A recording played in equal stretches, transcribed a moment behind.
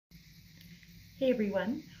Hey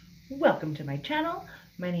everyone, welcome to my channel.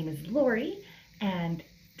 My name is Lori and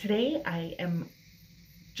today I am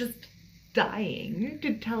just dying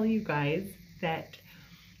to tell you guys that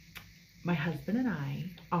my husband and I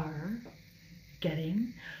are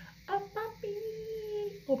getting a puppy.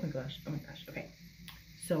 Oh my gosh, okay.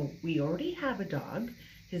 So we already have a dog.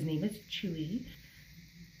 His name is Chewy.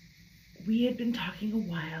 We had been talking a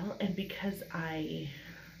while, and because I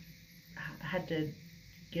had to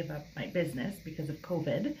give up my business because of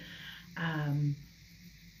COVID,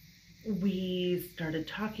 we started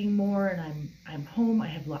talking more, and I'm home. I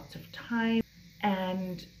have lots of time,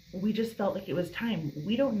 and we just felt like it was time.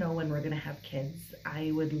 We don't know when we're gonna have kids.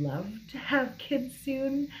 I would love to have kids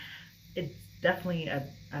soon. It's definitely a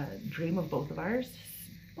dream of both of ours,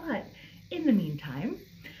 but in the meantime,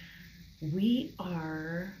 we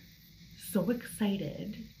are so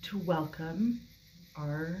excited to welcome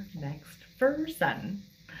our next fur son.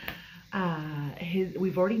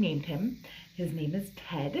 We've already named him. His name is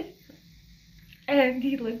Ted, and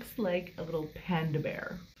he looks like a little panda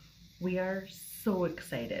bear. We are so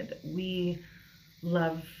excited. We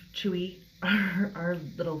love Chewy, our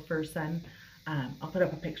little fur son. I'll put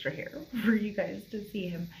up a picture here for you guys to see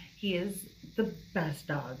him. He is the best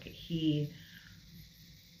dog. He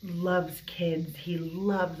loves kids. He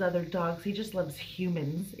loves other dogs. He just loves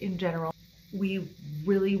humans in general. We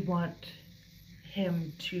really want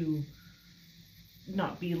him to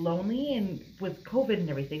not be lonely, and with COVID and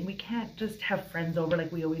everything, we can't just have friends over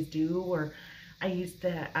like we always do. Or I used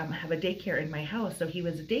to have a daycare in my house, so he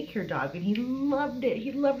was a daycare dog and he loved it.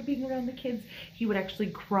 He loved being around the kids. He would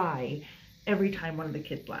actually cry every time one of the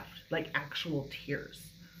kids left, like actual tears.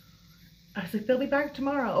 I was like, they'll be back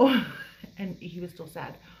tomorrow. And he was still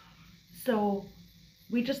sad. So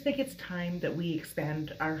we just think it's time that we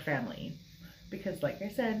expand our family, because like I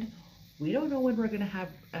said, we don't know when we're gonna have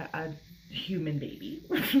a human baby.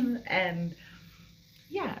 And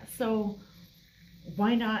yeah, so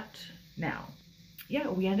why not now? Yeah,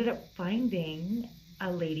 we ended up finding a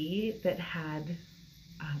lady that had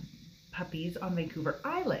puppies on Vancouver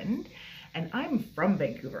Island, and I'm from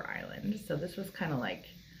Vancouver Island, so this was kind of like,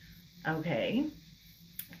 okay.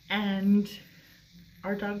 And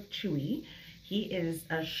our dog Chewy, he is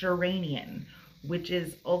a Pomeranian, which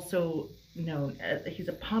is also known as, he's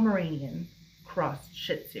a Pomeranian crossed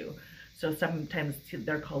Shih Tzu. So sometimes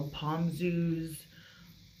they're called Pom Zoos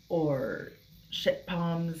or Shit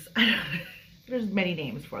Poms. There's many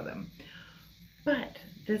names for them. But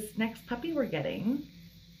this next puppy we're getting,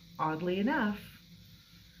 oddly enough,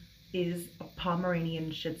 is a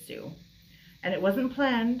Pomeranian Shih Tzu. And it wasn't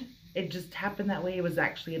planned. It just happened that way. It was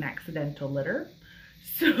actually an accidental litter.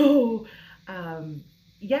 So,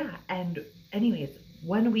 yeah. And anyways,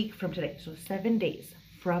 1 week from today, so 7 days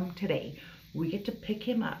from today, we get to pick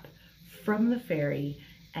him up from the ferry,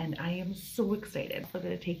 and I am so excited. I'm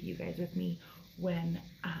going to take you guys with me when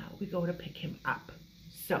we go to pick him up.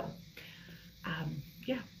 So,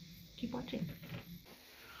 yeah, keep watching.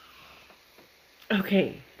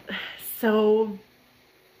 Okay, so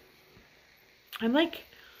I'm like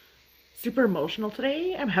super emotional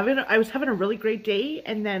today. I was having a really great day,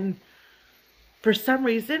 and then for some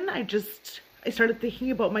reason I started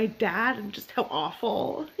thinking about my dad and just how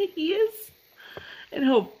awful he is, and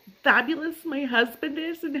how fabulous my husband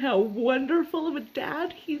is, and how wonderful of a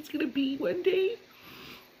dad he's gonna be one day,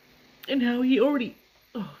 and how he already,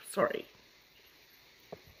 oh, sorry.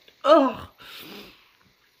 Oh,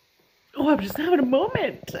 I'm just having a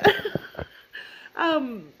moment.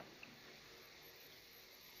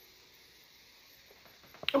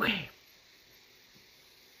 Okay.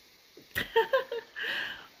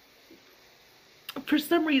 For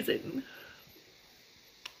some reason,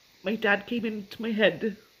 my dad came into my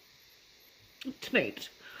head tonight,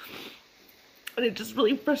 and it just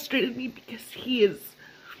really frustrated me because he's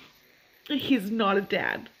not a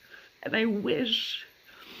dad, and I wish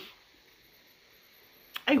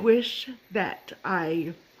that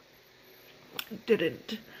I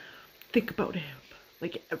didn't think about him,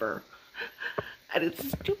 like, ever. And it's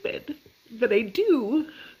stupid that I do.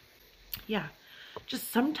 Yeah,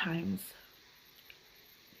 just sometimes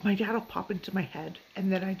my dad will pop into my head,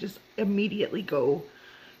 and then I just immediately go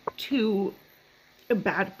to a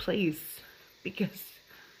bad place, because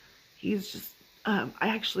he's just, I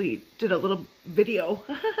actually did a little video.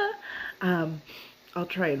 I'll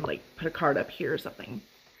try and like put a card up here or something.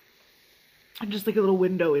 And just like a little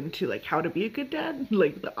window into like how to be a good dad,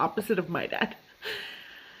 like the opposite of my dad.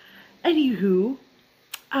 Anywho,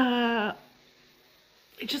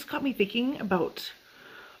 it just got me thinking about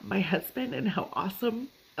my husband and how awesome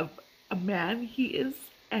of a man he is,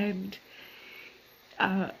 and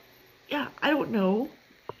yeah, I don't know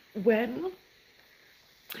when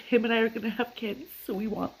him and I are gonna have kids, so we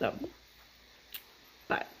want them.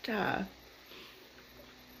 But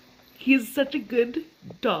he's such a good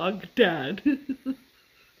dog dad.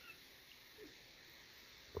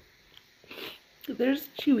 There's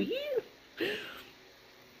Chewy.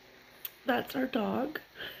 That's our dog.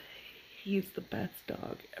 He's the best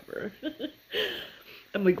dog ever.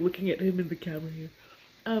 I'm like looking at him in the camera here.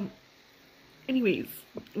 Anyways,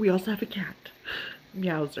 we also have a cat,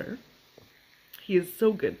 Meowser. He is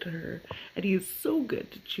so good to her, and he is so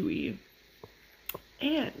good to Chewy.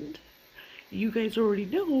 And you guys already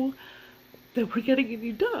know that we're getting a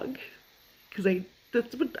new dog, because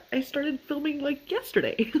that's what I started filming like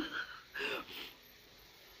yesterday.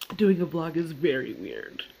 Doing a vlog is very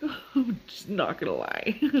weird. I'm just not gonna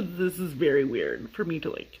lie. This is very weird for me to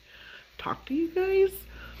like talk to you guys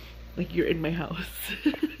like you're in my house.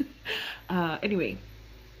 Anyway,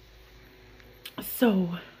 so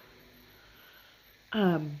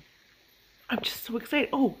I'm just so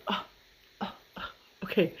excited.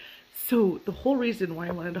 Okay, so the whole reason why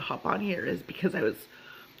I wanted to hop on here is because I was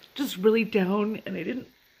just really down and I didn't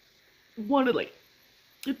want to like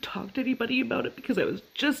talk to anybody about it, because I was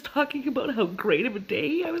just talking about how great of a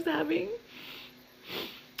day I was having.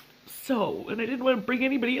 So, and I didn't want to bring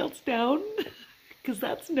anybody else down, because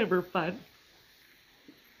that's never fun.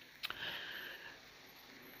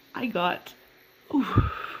 I got,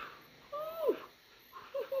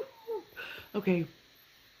 okay,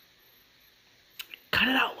 cut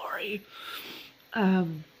it out, Lori.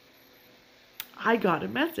 I got a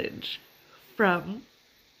message from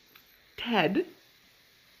Ted's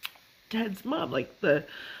mom, like the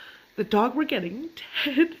dog we're getting,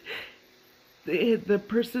 Ted, the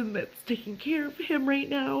person that's taking care of him right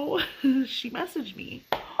now. She messaged me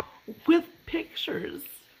with pictures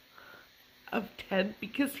of Ted,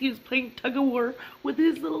 because he was playing tug of war with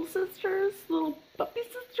his little sisters, little puppy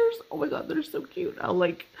sisters. Oh my god, they're so cute. I'll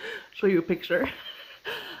like show you a picture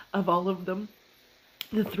of all of them,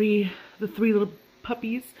 the three little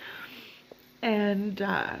puppies. And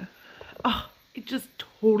oh, it just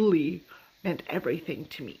totally meant everything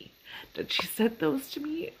to me that she sent those to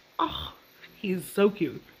me. Oh, he's so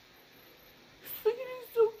cute. He's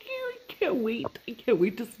so cute. I can't wait. I can't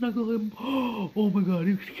wait to snuggle him. Oh my god,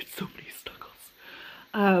 you're gonna get so many snuggles.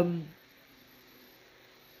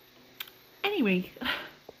 Anyway,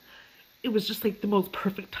 it was just like the most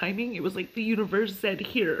perfect timing. It was like the universe said,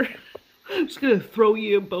 here, I'm just gonna throw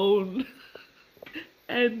you a bone.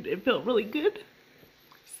 And it felt really good.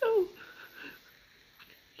 So,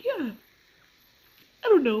 yeah. I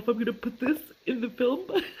don't know if I'm gonna put this in the film,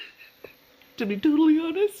 to be totally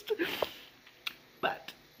honest.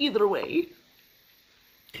 But either way,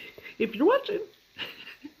 if you're watching,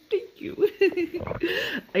 thank you.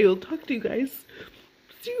 I will talk to you guys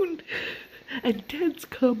soon. And Ted's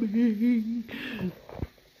coming.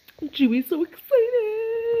 Chewy's so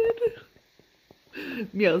excited.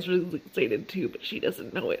 Meow's excited too, but she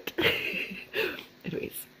doesn't know it.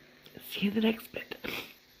 Anyways, see you in the next bit.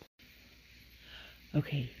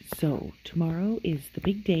 Okay, so tomorrow is the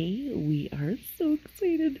big day. We are so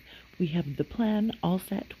excited. We have the plan all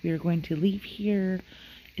set. We are going to leave here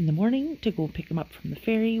in the morning to go pick him up from the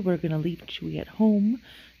ferry. We're going to leave Chewy at home,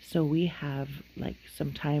 so we have like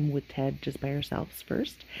some time with Ted just by ourselves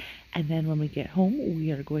first. And then when we get home,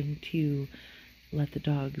 we are going to let the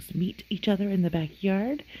dogs meet each other in the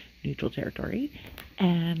backyard, neutral territory.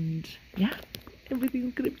 And yeah,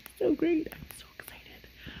 everything's going to be so great. I'm so excited.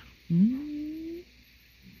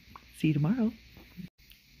 See you tomorrow.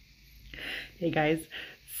 Hey guys,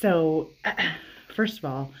 so first of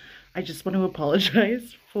all, I just want to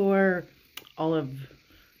apologize for all of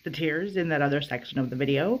the tears in that other section of the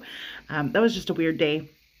video. That was just a weird day.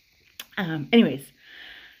 Anyways,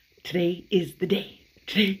 today is the day.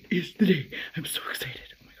 Today is the day. I'm so excited.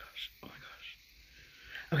 Oh my gosh. Oh my gosh.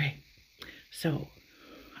 Okay, so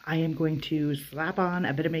I am going to slap on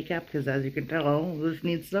a bit of makeup because, as you can tell, this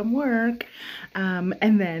needs some work.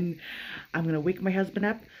 And then I'm going to wake my husband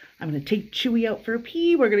up. I'm going to take Chewy out for a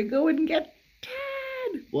pee. We're going to go and get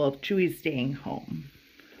Ted. Well, Chewy's staying home.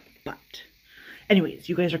 But anyways,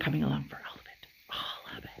 you guys are coming along for all of it.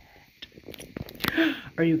 All of it.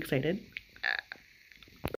 Are you excited?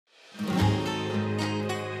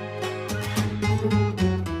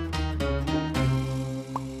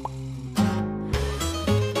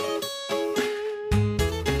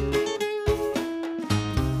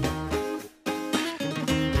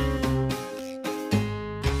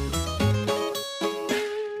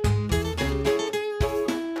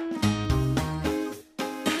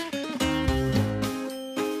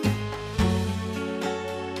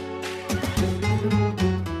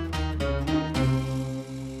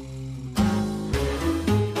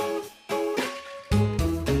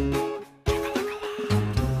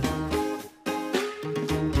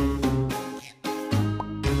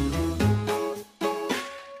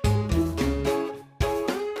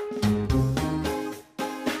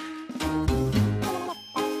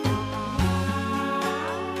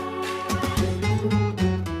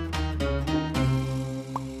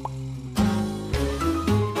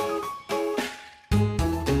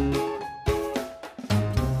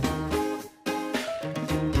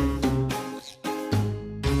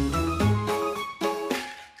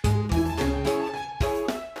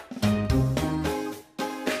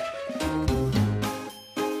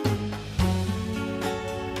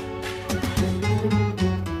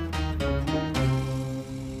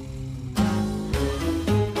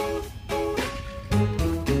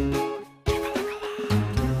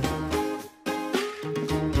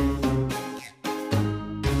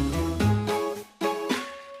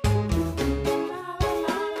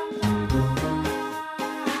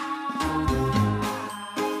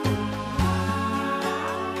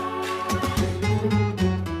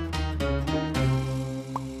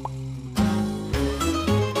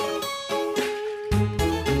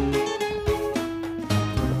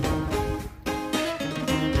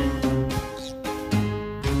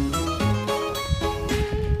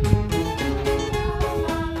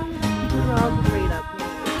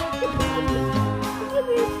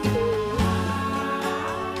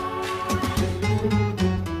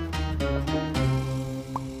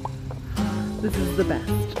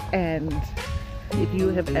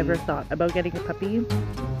 ever thought about getting a puppy,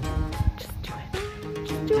 just do it.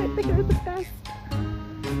 Just do it. They are the best.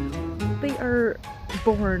 They are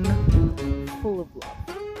born full of love.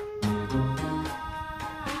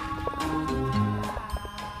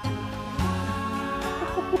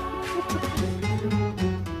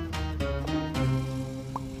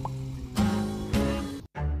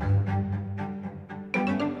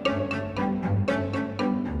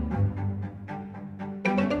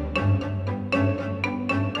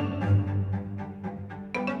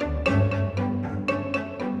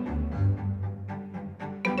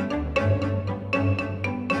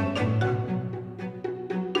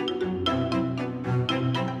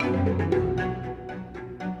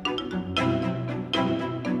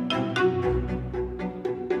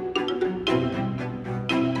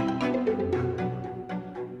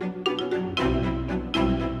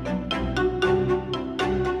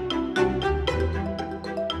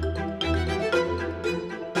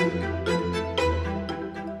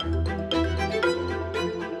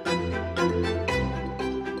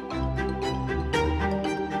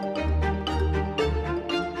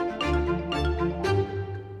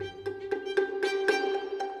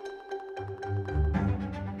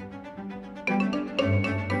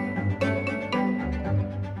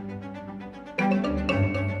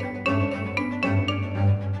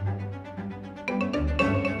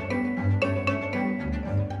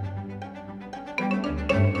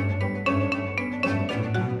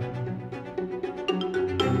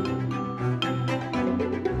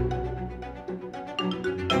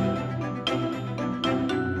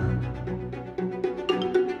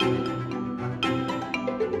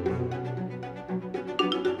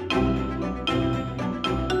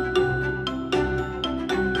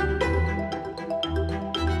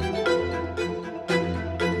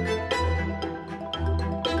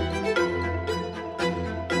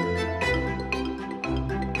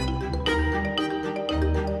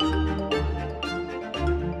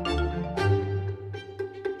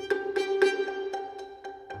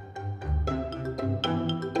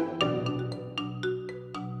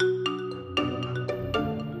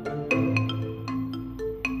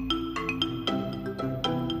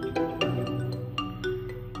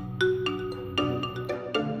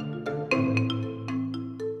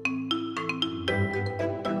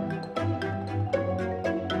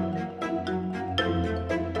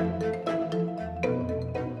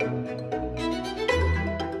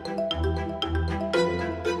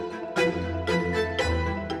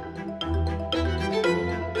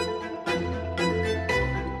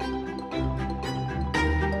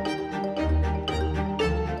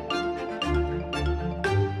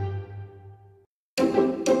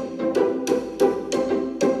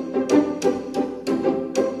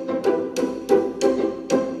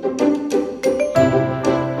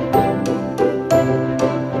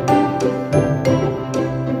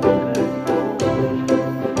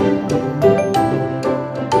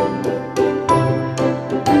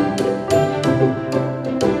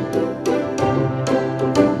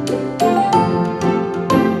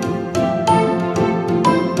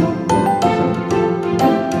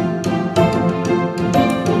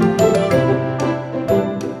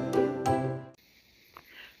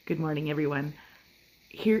 Good morning, everyone.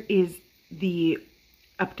 Here is the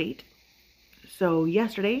update. So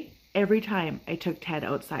yesterday, every time I took Ted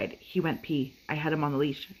outside, he went pee. I had him on the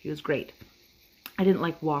leash. He was great. I didn't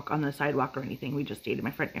like walk on the sidewalk or anything. We just stayed in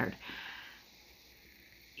my front yard.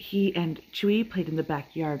 He and Chewy played in the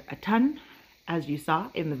backyard a ton, as you saw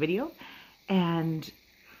in the video. And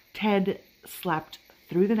Ted slept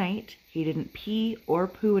through the night. He didn't pee or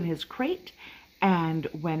poo in his crate. And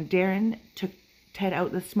when Darren took Ted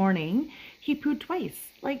out this morning, he pooed twice.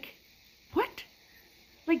 Like, what?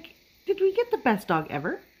 Like, did we get the best dog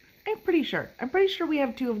ever? I'm pretty sure we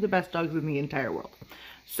have two of the best dogs in the entire world.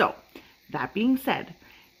 So, that being said,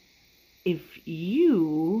 if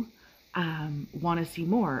you want to see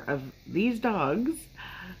more of these dogs,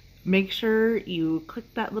 make sure you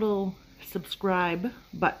click that little subscribe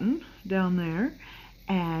button down there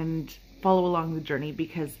and follow along the journey,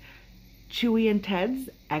 because Chewy and Ted's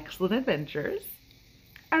excellent adventures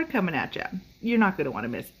are coming at you. You're not going to want to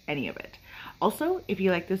miss any of it. Also, if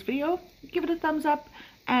you like this video, give it a thumbs up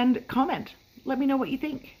and comment. Let me know what you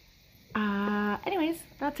think. Anyways,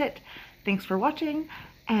 that's it. Thanks for watching,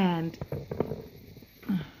 and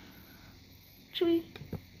Chewy,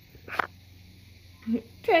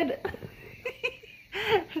 Ted,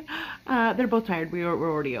 they're both tired. We're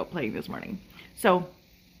already out playing this morning. So,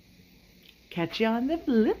 catch you on the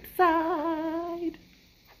flip side.